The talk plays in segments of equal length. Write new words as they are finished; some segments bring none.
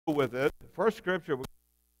with it. The first scripture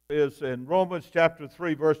is in Romans chapter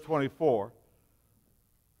 3, verse 24.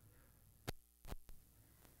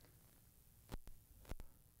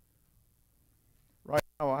 Right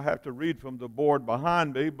now I have to read from the board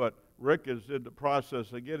behind me, but Rick is in the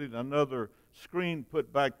process of getting another screen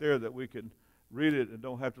put back there that we can read it and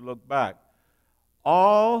don't have to look back.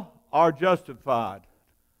 All are justified.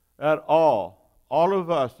 That all of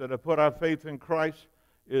us that have put our faith in Christ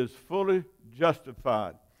is fully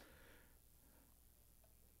justified.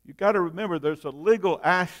 You've got to remember there's a legal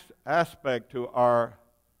aspect to our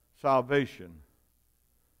salvation.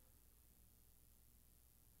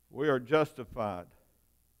 We are justified,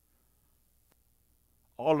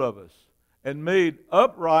 all of us, and made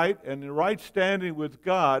upright and in right standing with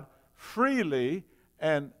God freely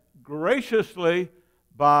and graciously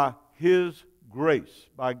by His grace,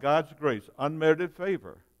 by God's grace, unmerited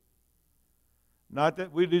favor. Not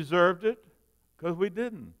that we deserved it, because we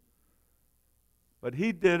didn't. But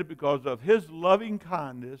He did it because of His loving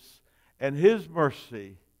kindness and His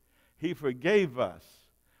mercy. He forgave us.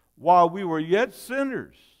 While we were yet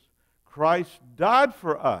sinners, Christ died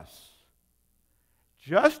for us,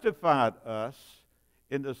 justified us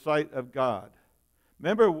in the sight of God.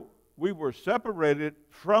 Remember, we were separated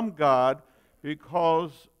from God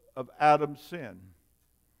because of Adam's sin.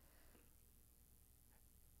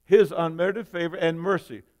 His unmerited favor and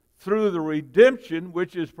mercy through the redemption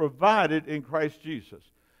which is provided in Christ Jesus.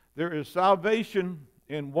 There is salvation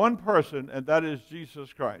in one person, and that is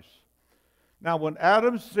Jesus Christ. Now, when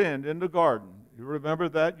Adam sinned in the garden, you remember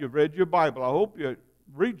that? You've read your Bible. I hope you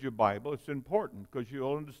read your Bible. It's important because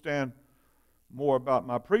you'll understand more about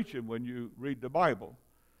my preaching when you read the Bible.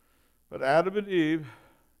 But Adam and Eve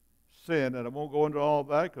sinned, and I won't go into all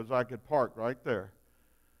that because I could park right there.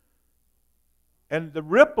 And the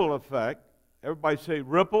ripple effect, everybody say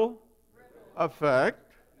ripple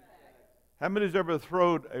effect. How many's ever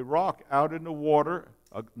thrown a rock out in the water,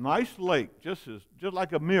 a nice lake, just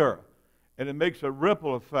like a mirror, and it makes a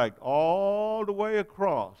ripple effect all the way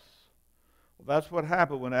across? Well, that's what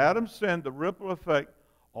happened. When Adam sinned, the ripple effect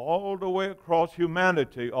all the way across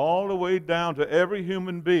humanity, all the way down to every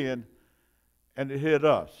human being, and it hit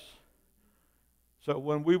us. So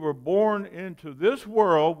when we were born into this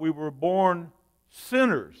world, we were born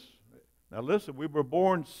sinners. Now listen, we were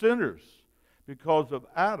born sinners because of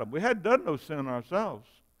Adam. We hadn't done no sin ourselves.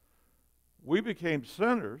 We became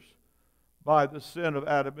sinners by the sin of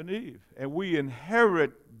Adam and Eve. And we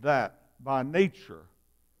inherit that by nature.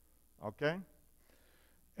 Okay?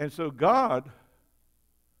 And so God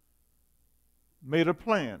made a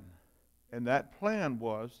plan. And that plan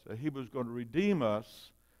was that He was going to redeem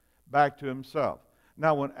us back to Himself.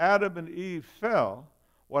 Now when Adam and Eve fell,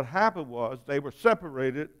 what happened was they were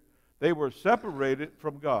separated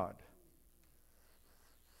from God.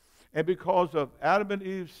 And because of Adam and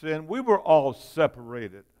Eve's sin, we were all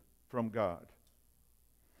separated from God.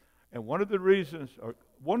 And one of the reasons,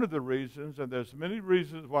 and there's many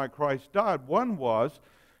reasons why Christ died, one was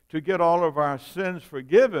to get all of our sins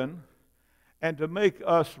forgiven and to make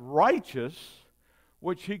us righteous,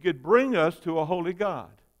 which He could bring us to a holy God.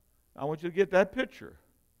 I want you to get that picture.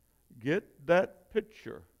 Get that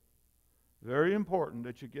picture. Very important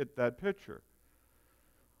that you get that picture.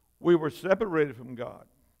 We were separated from God.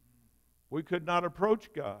 We could not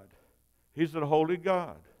approach God. He's a holy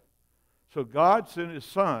God. So God sent His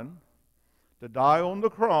Son to die on the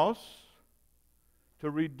cross to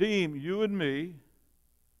redeem you and me,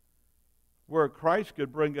 where Christ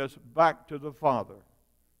could bring us back to the Father.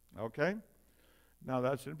 Okay? Now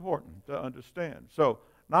that's important to understand. So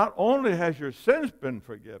not only has your sins been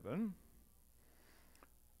forgiven,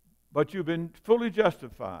 but you've been fully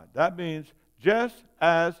justified. That means just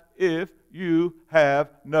as if you have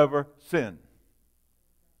never sinned.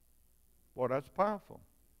 Boy, that's powerful.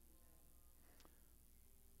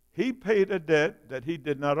 He paid a debt that He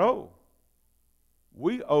did not owe.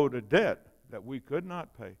 We owed a debt that we could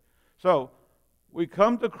not pay. So we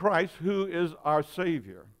come to Christ, who is our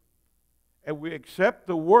Savior, and we accept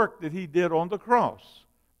the work that He did on the cross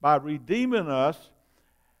by redeeming us.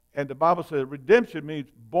 And the Bible says redemption means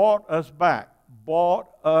bought us back. Bought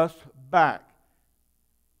us back.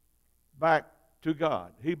 Back to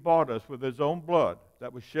God. He bought us with His own blood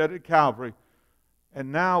that was shed at Calvary.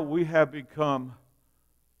 And now we have become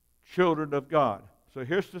children of God. So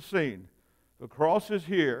here's the scene. The cross is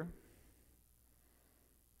here.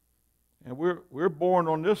 And we're born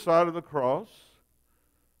on this side of the cross.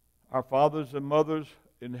 Our fathers and mothers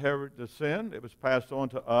inherit the sin. It was passed on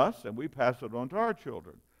to us, and we pass it on to our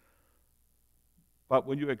children. But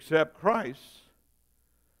when you accept Christ,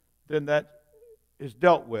 then that is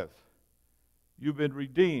dealt with. You've been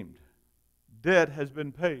redeemed. Debt has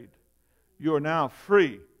been paid. You are now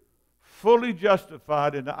free, fully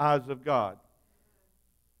justified in the eyes of God,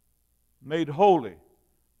 made holy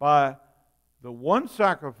by the one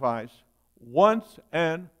sacrifice once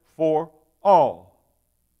and for all,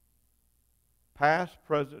 past,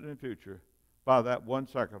 present, and future, by that one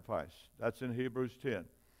sacrifice. That's in Hebrews 10.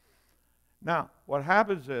 Now, what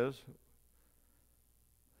happens is,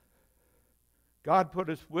 God put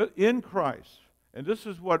us in Christ, and this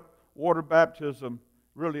is what water baptism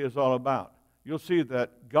really is all about. You'll see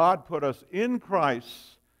that God put us in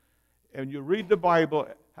Christ, and you read the Bible.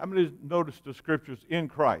 How many notice the scriptures in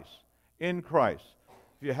Christ? In Christ.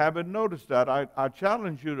 If you haven't noticed that, I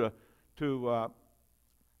challenge you to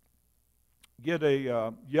get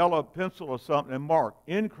a yellow pencil or something and mark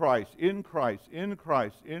in Christ, in Christ, in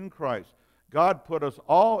Christ, in Christ. God put us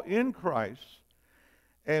all in Christ,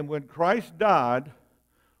 and when Christ died,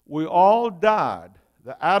 we all died.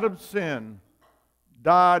 The Adam's sin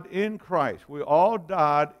died in Christ. We all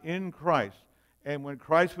died in Christ. And when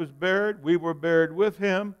Christ was buried, we were buried with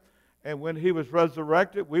him. And when he was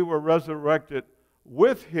resurrected, we were resurrected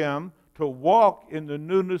with him to walk in the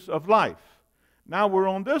newness of life. Now we're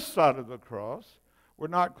on this side of the cross. We're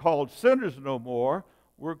not called sinners no more.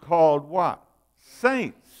 We're called what?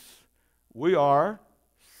 Saints. We are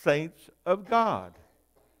saints of God.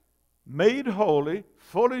 Made holy,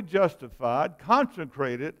 fully justified,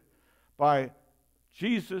 consecrated by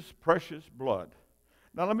Jesus' precious blood.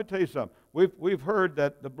 Now let me tell you something. We've heard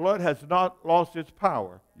that the blood has not lost its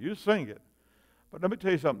power. You sing it. But let me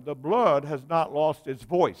tell you something. The blood has not lost its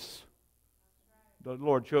voice. The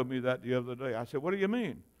Lord showed me that the other day. I said, what do you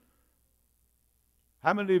mean?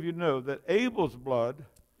 How many of you know that Abel's blood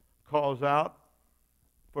calls out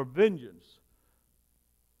for vengeance?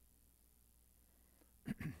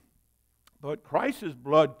 But Christ's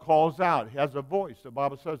blood calls out. He has a voice. The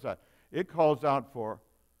Bible says that. It calls out for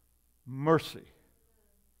mercy.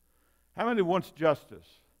 How many wants justice?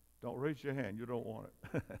 Don't raise your hand. You don't want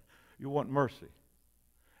it. You want mercy.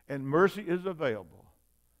 And mercy is available.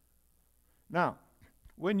 Now,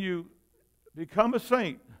 when you become a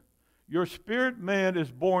saint, your spirit man is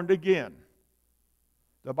born again.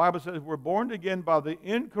 The Bible says we're born again by the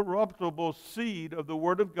incorruptible seed of the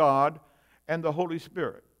Word of God and the Holy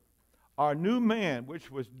Spirit. Our new man,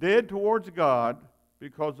 which was dead towards God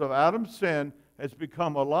because of Adam's sin, has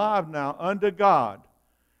become alive now unto God.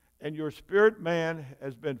 And your spirit man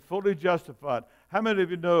has been fully justified. How many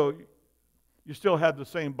of you know you still have the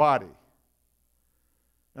same body?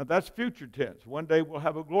 Now that's future tense. One day we'll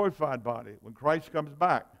have a glorified body. When Christ comes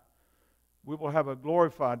back, we will have a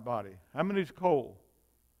glorified body. How many is cold?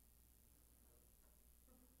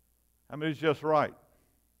 How many is just right?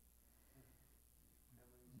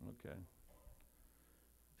 Okay.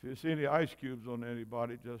 If you see any ice cubes on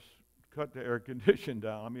anybody, just cut the air condition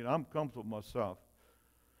down. I mean, I'm comfortable myself.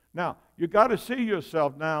 Now, you got to see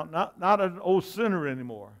yourself now, not an old sinner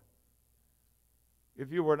anymore.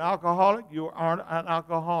 If you were an alcoholic, you aren't an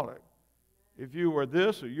alcoholic. If you were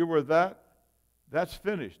this or you were that, that's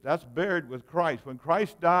finished. That's buried with Christ. When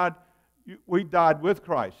Christ died, we died with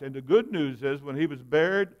Christ. And the good news is when he was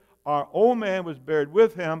buried, our old man was buried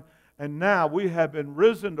with him, and now we have been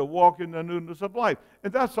risen to walk in the newness of life.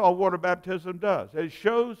 And that's all water baptism does. It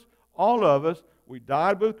shows all of us we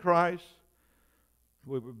died with Christ.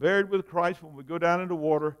 We were buried with Christ when we go down into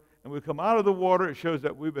water, and we come out of the water. It shows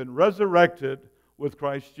that we've been resurrected with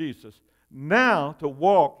Christ Jesus. Now to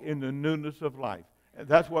walk in the newness of life. And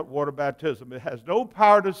that's what water baptism. It has no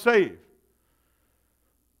power to save.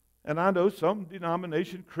 And I know some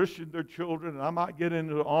denomination Christian their children, and I might get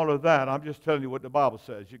into all of that. I'm just telling you what the Bible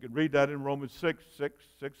says. You can read that in Romans 6,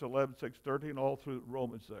 11, 6:13, all through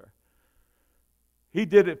Romans there. He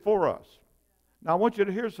did it for us. Now I want you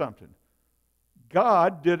to hear something.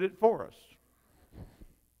 God did it for us.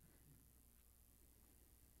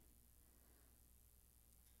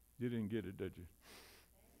 You didn't get it, did you?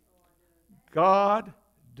 God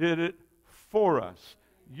did it for us.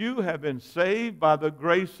 You have been saved by the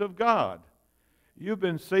grace of God. You've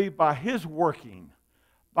been saved by His working,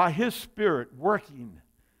 by His Spirit working.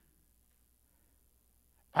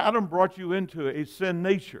 Adam brought you into a sin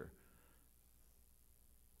nature.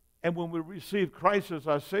 And when we receive Christ as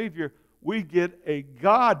our Savior, we get a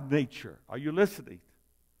God nature. Are you listening?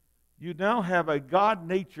 You now have a God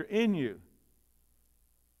nature in you.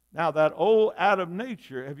 Now, that old Adam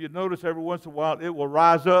nature, have you noticed every once in a while it will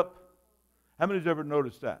rise up? How many has ever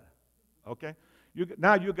noticed that? Okay?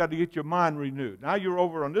 Now you've got to get your mind renewed. Now you're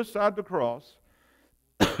over on this side of the cross.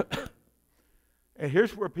 And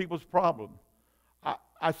here's where people's problem.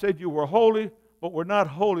 I said you were holy, but we're not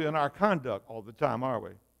holy in our conduct all the time, are we?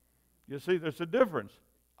 You see, there's a difference.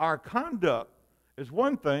 Our conduct is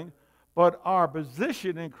one thing, but our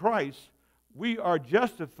position in Christ, we are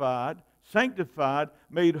justified, sanctified,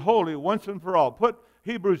 made holy once and for all. Put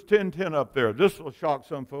Hebrews 10:10 up there. This will shock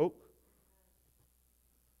some folk.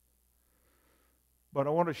 But I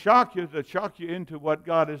want to shock you into what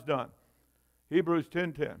God has done. Hebrews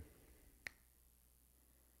 10:10.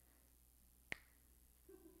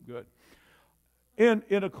 Good.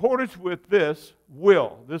 In accordance with this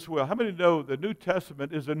will. How many know the New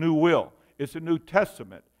Testament is a new will? It's a new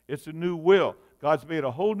testament. It's a new will. God's made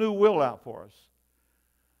a whole new will out for us.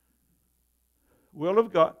 Will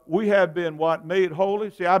of God. We have been what? Made holy.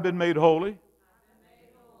 See, I've been made holy.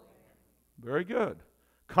 Very good.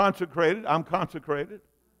 Consecrated. I'm consecrated.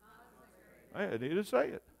 I need to say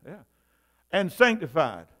it. Yeah. And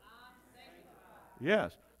sanctified.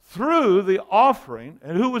 Yes. Through the offering.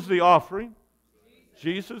 And who was the offering?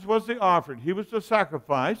 Jesus was the offering. He was the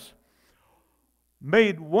sacrifice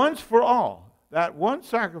made once for all. That one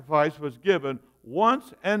sacrifice was given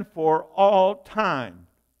once and for all time.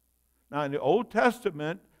 Now, in the Old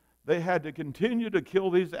Testament, they had to continue to kill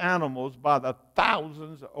these animals by the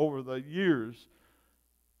thousands over the years,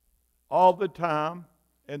 all the time,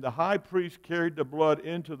 and the high priest carried the blood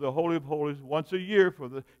into the Holy of Holies once a year for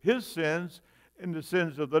his sins and the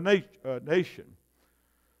sins of the nation.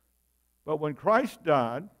 But when Christ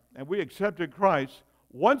died, and we accepted Christ,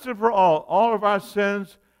 once and for all of our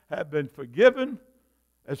sins have been forgiven.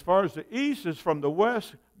 As far as the east is from the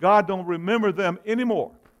west, God don't remember them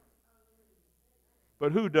anymore.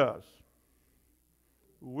 But who does?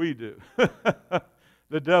 We do.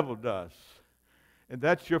 The devil does. And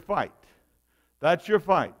that's your fight. That's your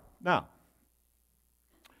fight. Now,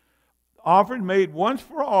 offering made once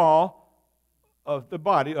for all of the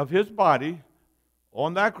body, of his body,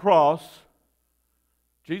 on that cross,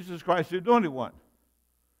 Jesus Christ, the anointed one.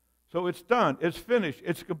 So it's done. It's finished.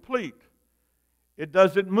 It's complete. It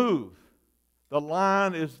doesn't move. The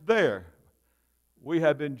line is there. We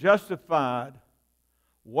have been justified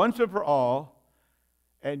once and for all.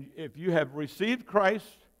 And if you have received Christ,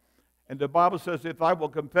 and the Bible says, if I will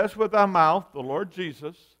confess with thy mouth the Lord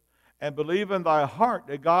Jesus, and believe in thy heart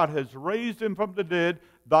that God has raised him from the dead,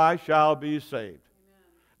 thou shalt be saved.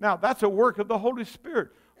 Now, that's a work of the Holy Spirit.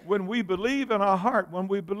 When we believe in our heart, when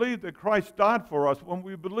we believe that Christ died for us, when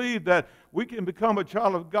we believe that we can become a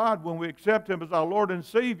child of God when we accept him as our Lord and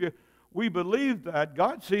Savior, we believe that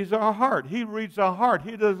God sees our heart. He reads our heart.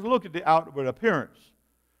 He doesn't look at the outward appearance.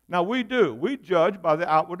 Now, we do. We judge by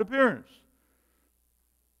the outward appearance.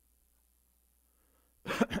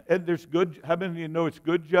 And there's good, how many of you know it's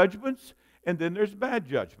good judgments? And then there's bad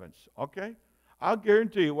judgments, okay? I'll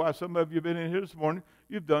guarantee you why some of you have been in here this morning,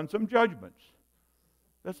 you've done some judgments.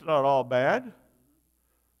 That's not all bad.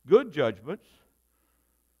 Good judgments.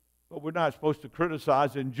 But we're not supposed to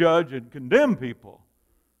criticize and judge and condemn people.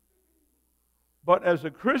 But as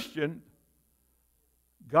a Christian,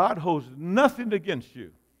 God holds nothing against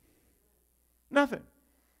you. Nothing.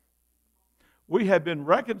 We have been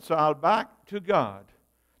reconciled back to God.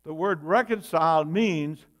 The word reconciled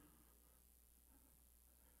means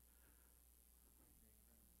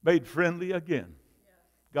made friendly again.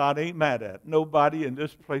 God ain't mad at nobody in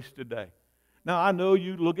this place today. Now, I know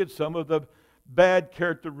you look at some of the bad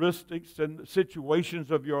characteristics and situations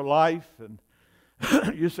of your life, and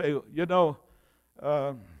you say, you know,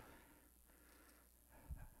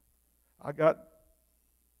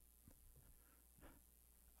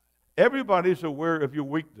 everybody's aware of your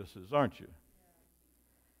weaknesses, aren't you?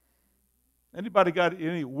 Anybody got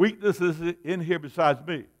any weaknesses in here besides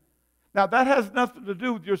me? Now, that has nothing to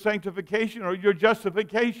do with your sanctification or your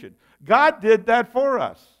justification. God did that for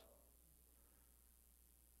us.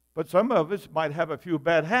 But some of us might have a few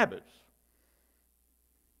bad habits,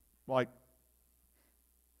 like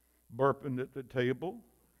burping at the table.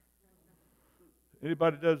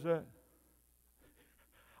 Anybody does that?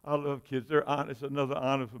 I love kids. They're honest. Another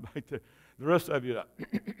honest back there. The rest of you,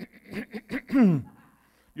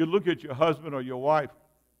 you look at your husband or your wife.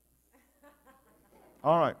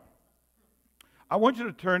 All right. I want you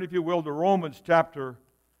to turn, if you will, to Romans chapter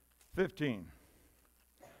 15.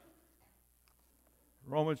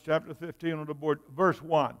 Romans chapter 15 on the board, verse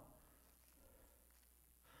 1.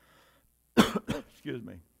 Excuse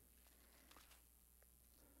me.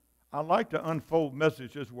 I like to unfold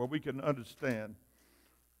messages where we can understand.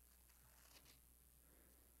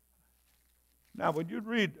 Now, when you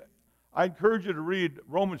read, I encourage you to read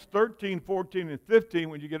Romans 13, 14, and 15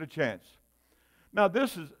 when you get a chance. Now,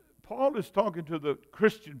 Paul is talking to the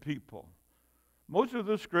Christian people. Most of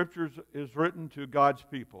the scriptures is written to God's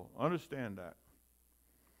people. Understand that.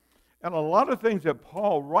 And a lot of things that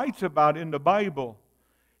Paul writes about in the Bible,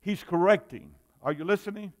 he's correcting. Are you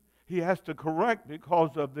listening? He has to correct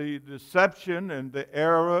because of the deception and the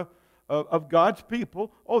error of God's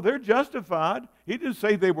people. Oh, they're justified. He didn't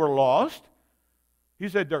say they were lost. He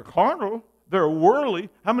said they're carnal, they're worldly.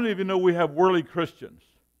 How many of you know we have worldly Christians?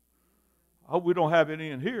 I hope we don't have any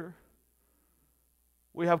in here.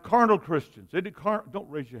 We have carnal Christians. Don't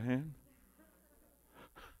raise your hand.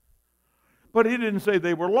 But he didn't say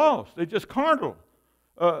they were lost. They're just carnal.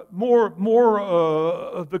 More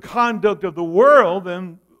of the conduct of the world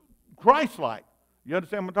than Christ-like. You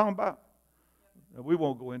understand what I'm talking about? Now, we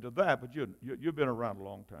won't go into that, but you've been around a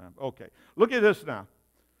long time. Okay. Look at this now.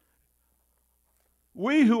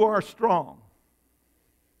 We who are strong.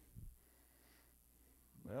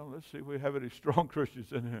 Well, let's see if we have any strong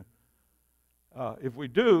Christians in here. If we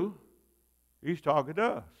do, he's talking to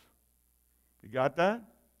us. You got that?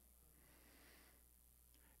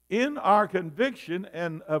 In our conviction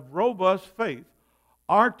and of robust faith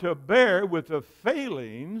are to bear with the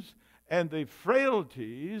failings and the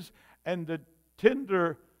frailties and the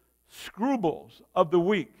tender scruples of the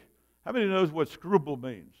weak. How many knows what scruple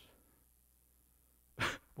means?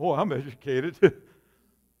 Boy, I'm educated.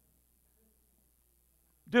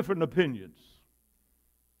 Different opinions.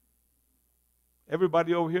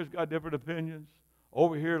 Everybody over here's got different opinions.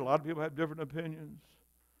 Over here, a lot of people have different opinions.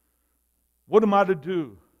 What am I to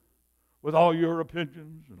do with all your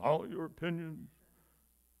opinions and all your opinions?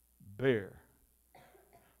 Bear.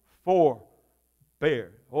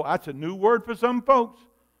 Forbear. Oh, that's a new word for some folks.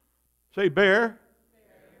 Say bear.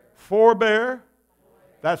 Forbear.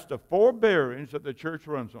 That's the forbearance that the church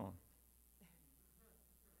runs on.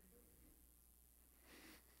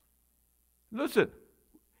 Listen,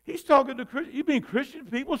 he's talking to Christians. You mean Christian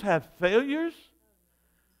people have failures?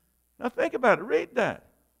 Now think about it. Read that.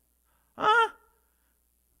 Huh?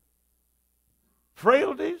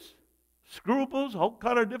 Frailties, scruples, all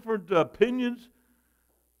kind of different opinions.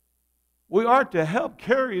 We are to help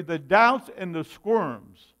carry the doubts and the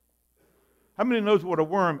squirms. How many knows what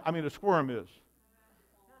a squirm is?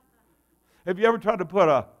 Have you ever tried to put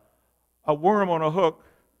a worm on a hook?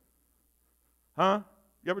 Huh?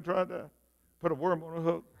 You ever tried that? Put a worm on a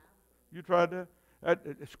hook? You tried that?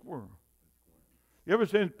 It squirm. You ever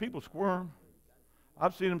seen people squirm?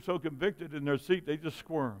 I've seen them so convicted in their seat, they just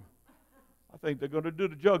squirm. I think they're going to do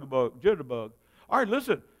the jitterbug. All right,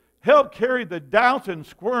 listen. Help carry the doubts and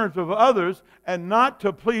squirms of others and not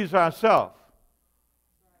to please ourselves.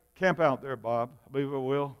 Camp out there, Bob. I believe I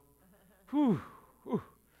will. Whew.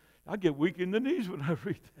 I get weak in the knees when I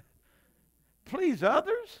read that. Please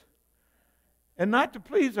others and not to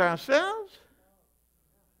please ourselves?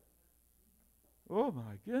 Oh,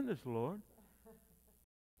 my goodness, Lord.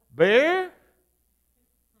 Bear?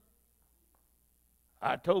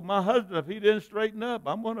 I told my husband if he didn't straighten up,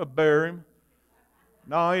 I'm going to bear him.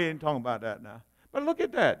 No, he ain't talking about that now. But look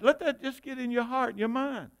at that. Let that just get in your heart and your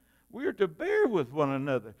mind. We are to bear with one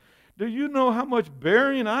another. Do you know how much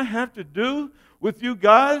bearing I have to do with you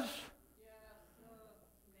guys? Yes,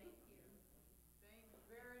 thank you. Thank you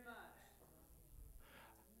very much.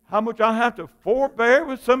 How much I have to forbear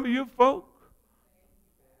with some of you folk?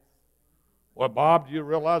 Well, Bob, do you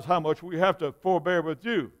realize how much we have to forbear with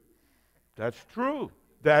you? That's true.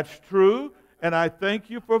 That's true. And I thank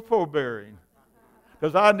you for forbearing.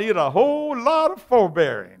 Because I need a whole lot of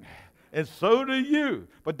forbearing. And so do you.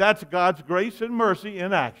 But that's God's grace and mercy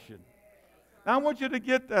in action. Now I want you to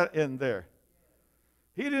get that in there.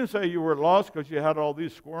 He didn't say you were lost because you had all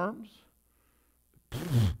these squirms.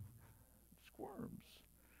 Squirms.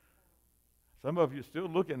 Some of you still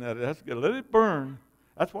looking at it. That's good. Let it burn.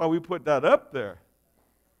 That's why we put that up there.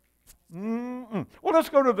 Well, let's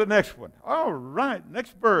go to the next one. All right,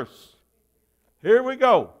 next verse. Here we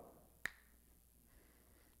go.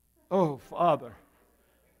 Oh, Father.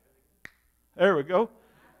 There we go.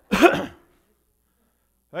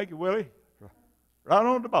 Thank you, Willie. Right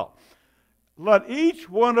on the ball. Let each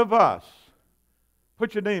one of us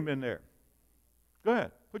put your name in there. Go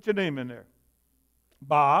ahead. Put your name in there.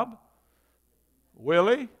 Bob,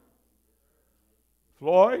 Willie,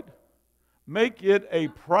 Floyd, make it a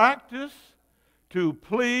practice to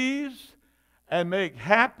please and make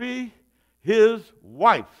happy his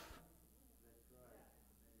wife.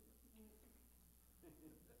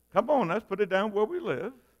 Come on, let's put it down where we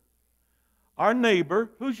live. Our neighbor,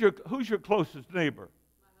 who's your closest neighbor?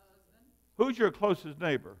 My husband. Who's your closest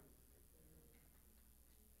neighbor?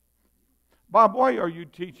 Bob, why are you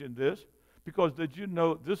teaching this? Because did you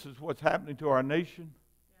know this is what's happening to our nation?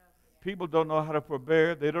 People don't know how to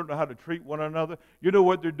forbear. They don't know how to treat one another. You know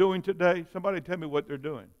what they're doing today? Somebody tell me what they're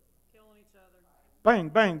doing. Killing each other. Bang,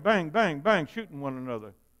 bang, bang, bang, bang, shooting one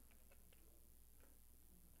another.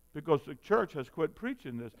 Because the church has quit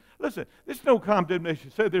preaching this. Listen, there's no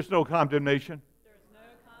condemnation. Say there's no condemnation. There's no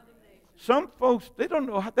condemnation. Some folks, they don't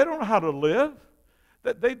know how to live.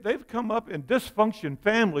 They've come up in dysfunction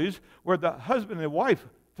families where the husband and wife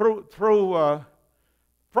throw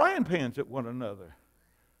frying pans at one another.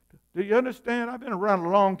 Do you understand? I've been around a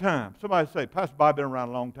long time. Somebody say, Pastor Bob, I've been around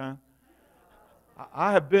a long time.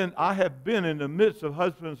 I have been in the midst of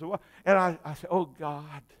husbands and wives, and I say, oh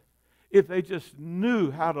God, if they just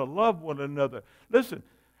knew how to love one another. Listen,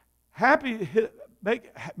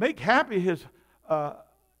 make happy his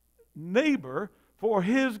neighbor for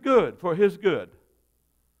his good, for his good.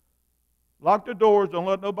 Lock the doors, don't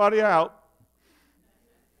let nobody out.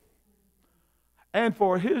 And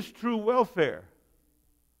for his true welfare.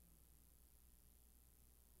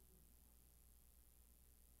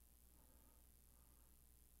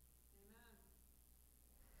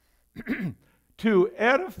 To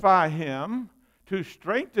edify him, to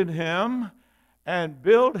strengthen him, and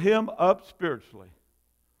build him up spiritually.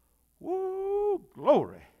 Woo,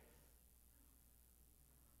 glory.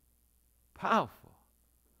 Powerful.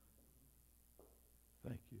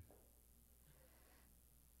 Thank you.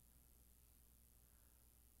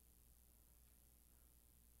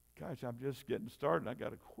 Gosh, I'm just getting started. I got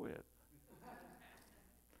to quit.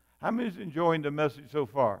 How many's enjoying the message so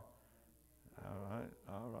far? All right,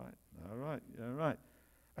 all right. All right, all right.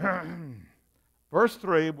 Verse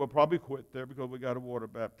 3, we'll probably quit there because we got to water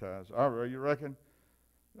baptize. All right, you reckon?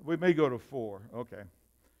 We may go to 4. Okay.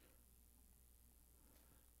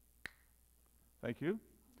 Thank you.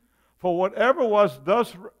 For whatever was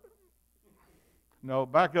thus... No,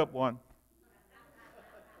 back up one.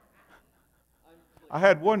 I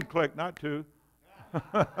had one click, not two.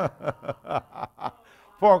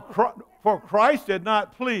 For Christ did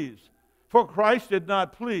not please. For Christ did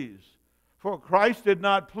not please. For Christ did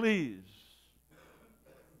not please.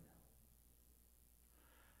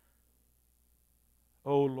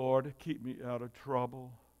 Oh Lord, keep me out of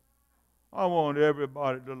trouble. I want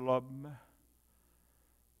everybody to love me.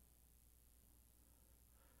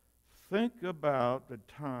 Think about the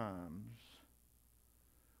times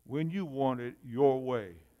when you want it your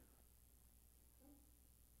way.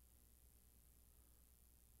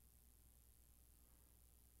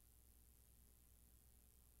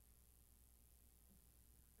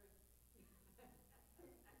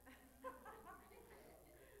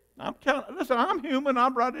 Listen, I'm human.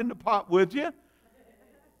 I'm right in the pot with you.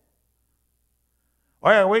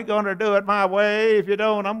 Well, we're going to do it my way. If you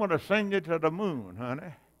don't, I'm going to send you to the moon,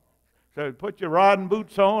 honey. So put your riding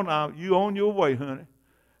boots on. You on your way, honey.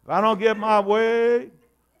 If I don't get my way.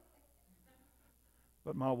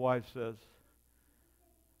 But my wife says,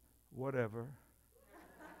 whatever.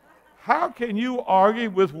 How can you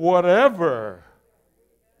argue with whatever?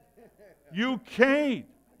 You can't.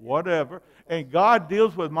 Whatever. And God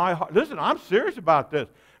deals with my heart. Listen, I'm serious about this.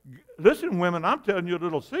 Listen, women, I'm telling you a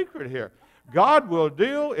little secret here. God will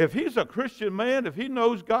deal, if he's a Christian man, if he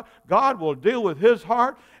knows God, God will deal with his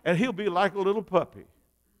heart, and he'll be like a little puppy.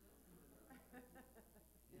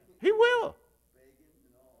 He will.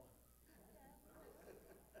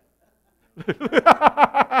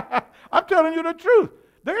 I'm telling you the truth.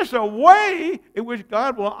 There's a way in which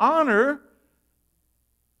God will honor.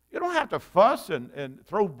 You don't have to fuss and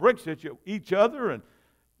throw bricks at each other. And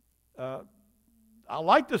I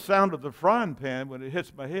like the sound of the frying pan when it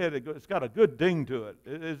hits my head. It's got a good ding to it.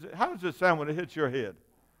 How does it sound when it hits your head?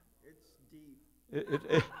 It's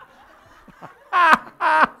deep.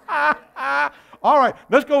 All right,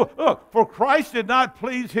 let's go. Look, for Christ did not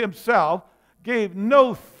please himself, gave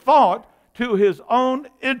no thought to his own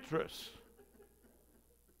interests.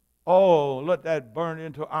 Oh, let that burn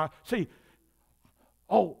into our... See,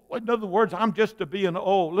 oh, in other words, I'm just to be an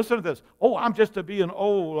old... Listen to this. Oh, I'm just to be an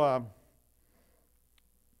old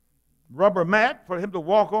rubber mat for him to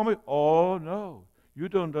walk on me. Oh, no. You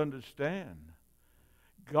don't understand.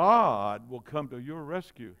 God will come to your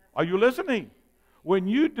rescue. Are you listening? When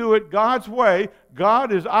you do it God's way,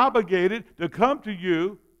 God is obligated to come to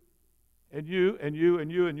you and you and you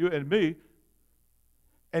and you and you and me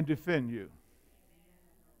and defend you.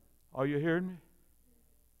 Are you hearing me?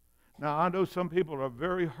 Now, I know some people are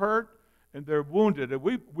very hurt and they're wounded. And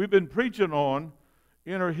we've been preaching on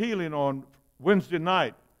inner healing on Wednesday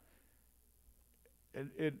night.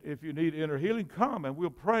 And if you need inner healing, come and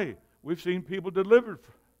we'll pray. We've seen people delivered,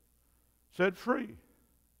 set free.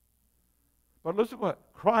 But listen what?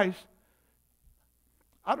 Christ,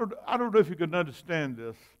 I don't know if you can understand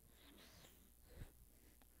this.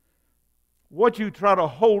 What you try to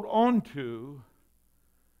hold on to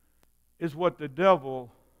is what the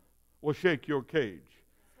devil will shake your cage.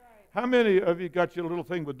 How many of you got your little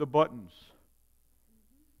thing with the buttons?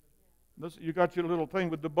 Listen, you got your little thing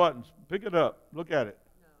with the buttons. Pick it up. Look at it.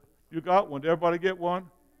 You got one. Did everybody get one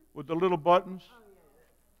with the little buttons?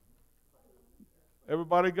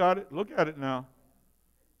 Everybody got it? Look at it now.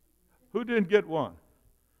 Who didn't get one?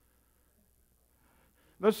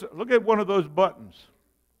 Let's look at one of those buttons.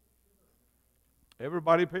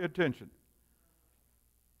 Everybody pay attention.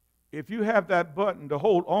 If you have that button to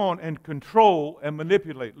hold on and control and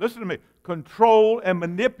manipulate, listen to me, control and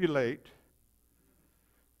manipulate,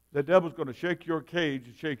 the devil's going to shake your cage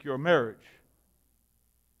and shake your marriage.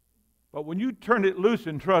 But when you turn it loose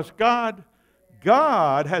and trust God,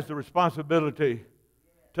 God has the responsibility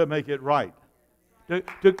to make it right.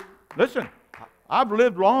 Listen, I've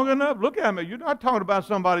lived long enough. Look at me. You're not talking about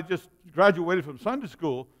somebody just graduated from Sunday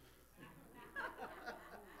school.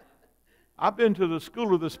 I've been to the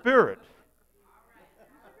school of the Spirit.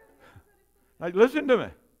 Now, listen to me.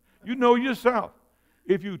 You know yourself.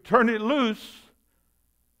 If you turn it loose,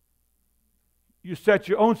 you set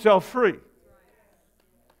your own self free.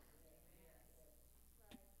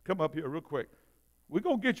 Come up here real quick. We're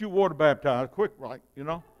going to get you water baptized quick, right? You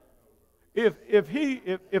know? If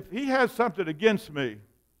he has something against me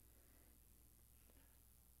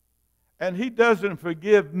and he doesn't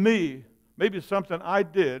forgive me, maybe something I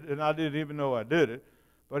did, and I didn't even know I did it,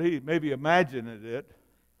 but he maybe imagined it,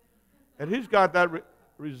 and he's got that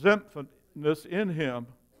resentfulness in him.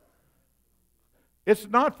 It's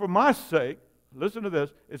not for my sake, listen to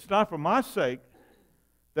this, it's not for my sake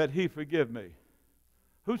that he forgive me.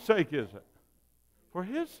 Whose sake is it? For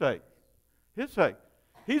his sake. His sake.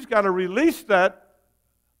 He's got to release that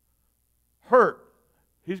hurt.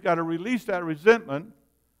 He's got to release that resentment,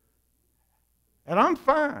 and I'm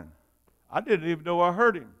fine. I didn't even know I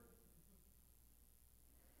hurt him.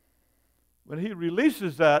 When he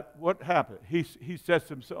releases that, what happened? He sets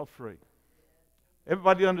himself free.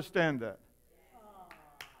 Everybody understand that?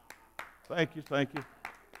 Thank you, thank you.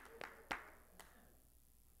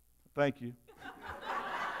 Thank you.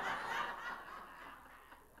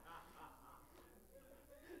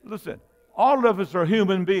 Listen, all of us are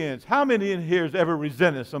human beings. How many in here has ever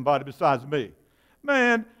resented somebody besides me?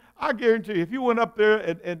 Man, I guarantee you, if you went up there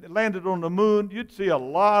and landed on the moon, you'd see a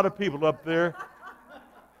lot of people up there.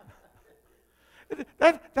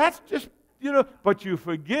 That's just, but you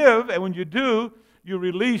forgive, and when you do, you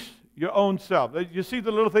release your own self. You see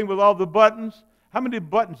the little thing with all the buttons? How many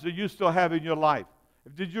buttons do you still have in your life?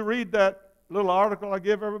 Did you read that little article I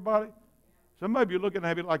give everybody? Some of you are looking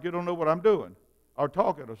at me like you don't know what I'm doing or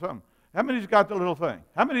talking or something. How many's got the little thing?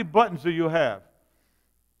 How many buttons do you have?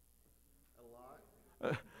 A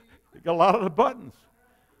lot. You got a lot of the buttons.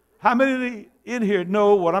 How many in here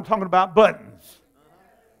know what I'm talking about, buttons?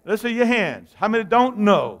 Let's see your hands. How many don't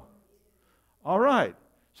know? All right.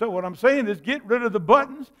 So what I'm saying is get rid of the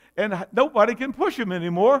buttons, and nobody can push them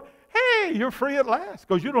anymore. Hey, you're free at last,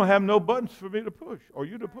 because you don't have no buttons for me to push, or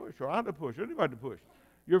you to push, or I to push, or anybody to push.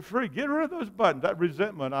 You're free. Get rid of those buttons. That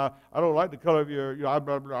resentment. I don't like the color of your blah,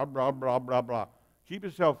 blah, blah, blah, blah, blah, blah. Keep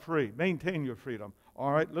yourself free. Maintain your freedom.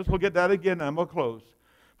 All right, let's look at that again, and I'm going to close.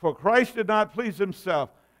 For Christ did not please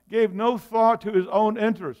himself, gave no thought to his own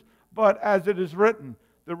interests, but as it is written,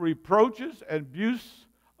 the reproaches and abuse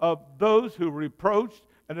of those who reproached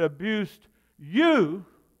and abused you're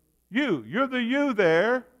the you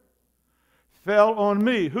there, fell on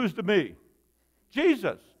me. Who's the me?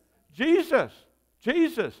 Jesus. Jesus.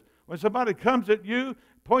 Jesus. When somebody comes at you,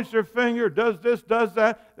 points their finger, does this, does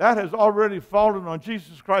that, that has already fallen on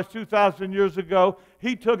Jesus Christ 2,000 years ago.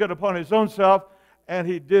 He took it upon his own self, and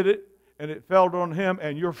he did it, and it fell on him,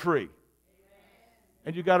 and you're free.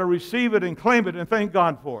 And you got to receive it and claim it and thank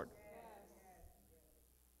God for it.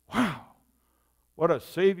 Wow. What a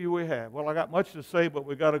Savior we have. Well, I got much to say, but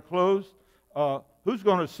we got to close. Who's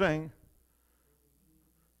going to sing?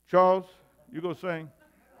 Charles, you going to sing?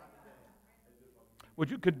 Would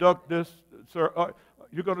you conduct this, sir?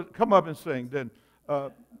 You're going to come up and sing. Then,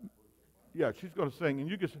 yeah, she's going to sing, and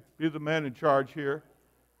you can be the man in charge here.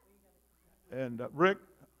 And Rick,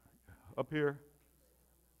 up here.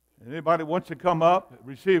 Anybody wants to come up,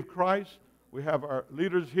 receive Christ? We have our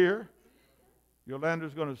leaders here.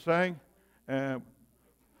 Yolanda's going to sing. And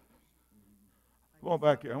come on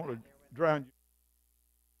back here. I want to drown you.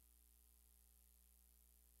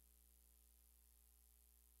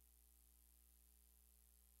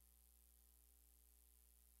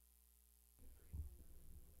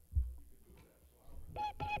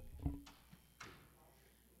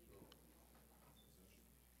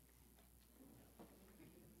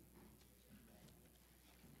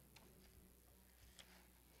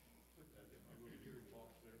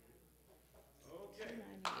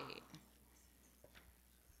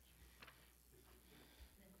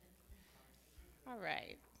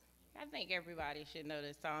 think everybody should know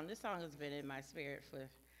this song. This song has been in my spirit for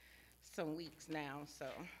some weeks now, so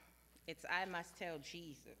it's I Must Tell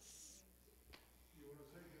Jesus. You want to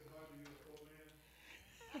say goodbye to your old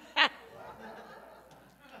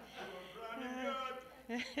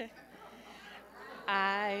man?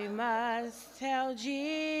 I must tell Jesus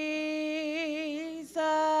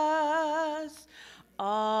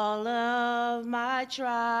all of my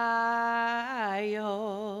trials.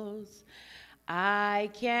 I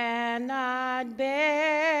cannot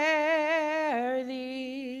bear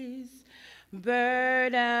these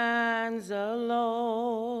burdens alone.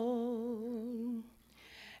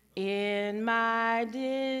 In my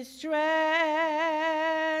distress,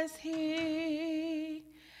 He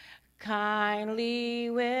kindly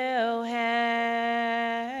will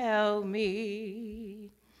help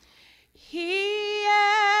me. He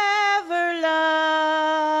ever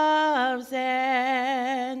loves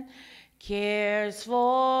and cares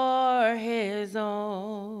for His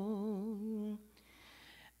own.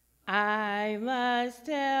 I must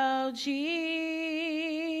tell Jesus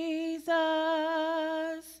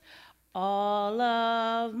all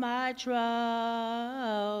of my troubles.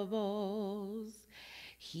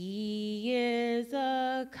 He is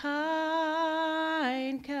a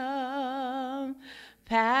kind,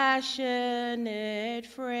 compassionate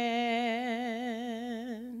friend.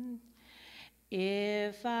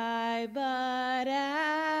 If I but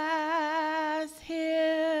ask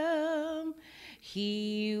Him,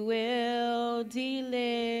 He will deliver.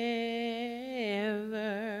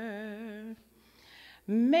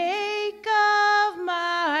 Make of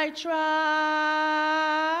my trials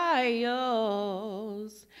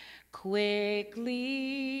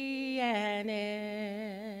quickly an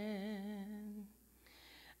end.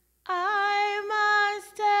 I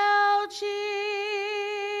must tell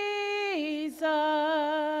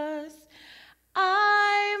Jesus,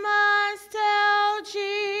 I must tell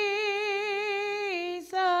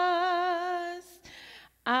Jesus,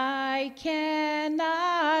 I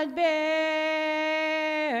cannot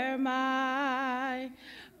bear my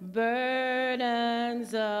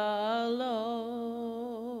burdens alone.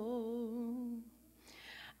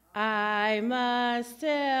 I must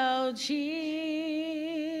tell Jesus,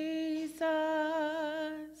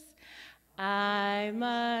 I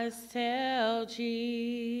must tell Jesus,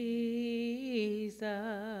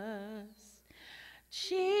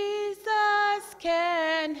 Jesus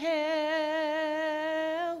can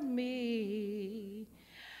help me,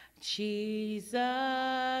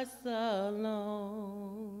 Jesus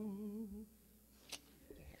alone.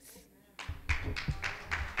 Yes.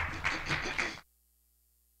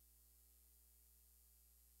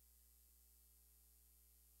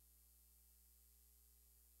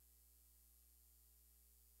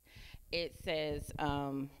 It says,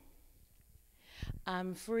 I'm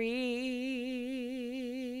free,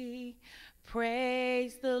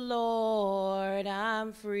 praise the Lord,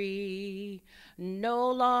 I'm free,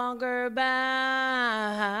 no longer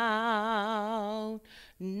bound,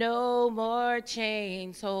 no more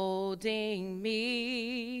chains holding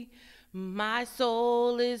me, my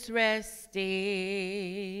soul is resting,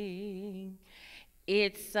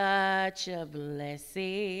 it's such a blessing.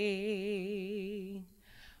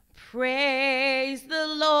 Praise the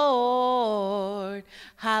Lord,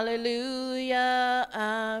 hallelujah,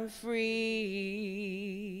 I'm free.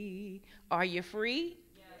 Are you free?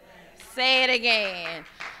 Yes. Say it again.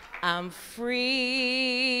 I'm free.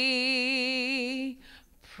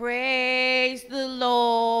 Praise the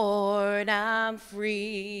Lord, I'm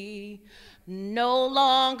free. No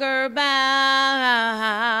longer bound.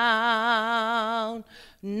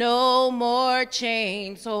 No more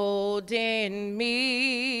chains holding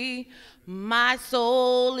me. My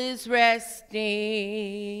soul is resting.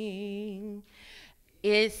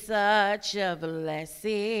 It's such a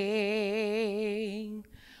blessing.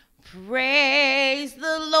 Praise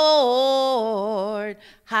the Lord.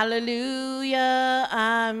 Hallelujah,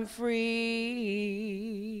 I'm free.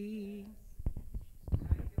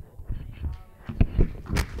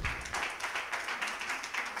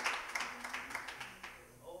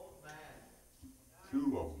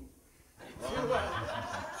 Two of them.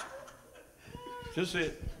 Just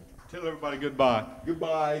it. Tell everybody goodbye.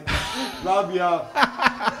 Goodbye. Love ya.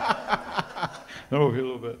 Okay, a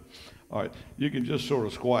little bit. All right. You can just sort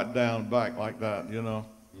of squat down back like that, you know.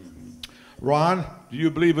 Ron, do you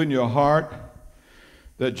believe in your heart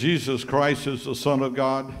that Jesus Christ is the Son of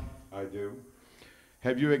God? I do.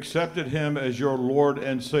 Have you accepted him as your Lord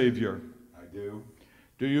and Savior? I do.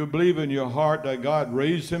 Do you believe in your heart that God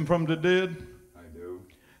raised him from the dead? I do.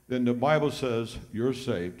 Then the Bible says you're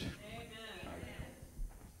saved.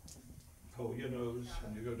 Hold your nose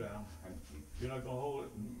when you go down. You're not going to hold it?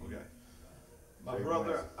 Okay. My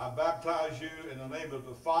brother, I baptize you in the name of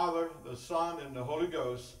the Father, the Son, and the Holy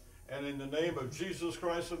Ghost, and in the name of Jesus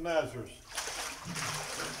Christ of Nazareth.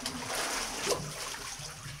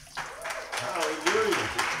 Hallelujah.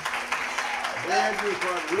 Glad you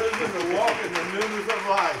are risen to walk in the newness of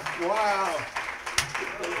life. Wow.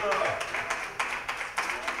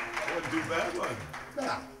 Wasn't too bad, was it?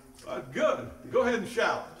 Nah. That's good. Go ahead and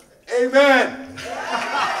shout. Amen.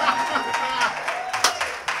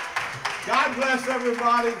 God bless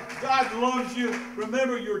everybody. God loves you.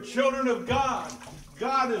 Remember, you're children of God.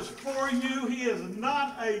 God is for you. He is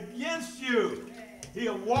not against you.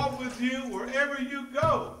 He'll walk with you wherever you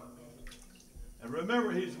go. And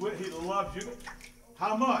remember, He loves you.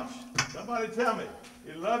 How much? Somebody tell me.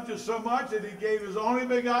 He loved you so much that He gave His only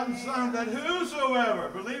begotten Son, that whosoever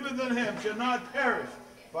believeth in Him shall not perish,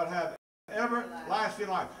 but have everlasting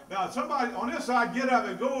life. Now, somebody on this side, get up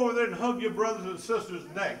and go over there and hug your brothers and sisters'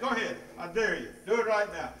 neck. Go ahead. I dare you. Do it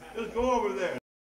right now. Just go over there.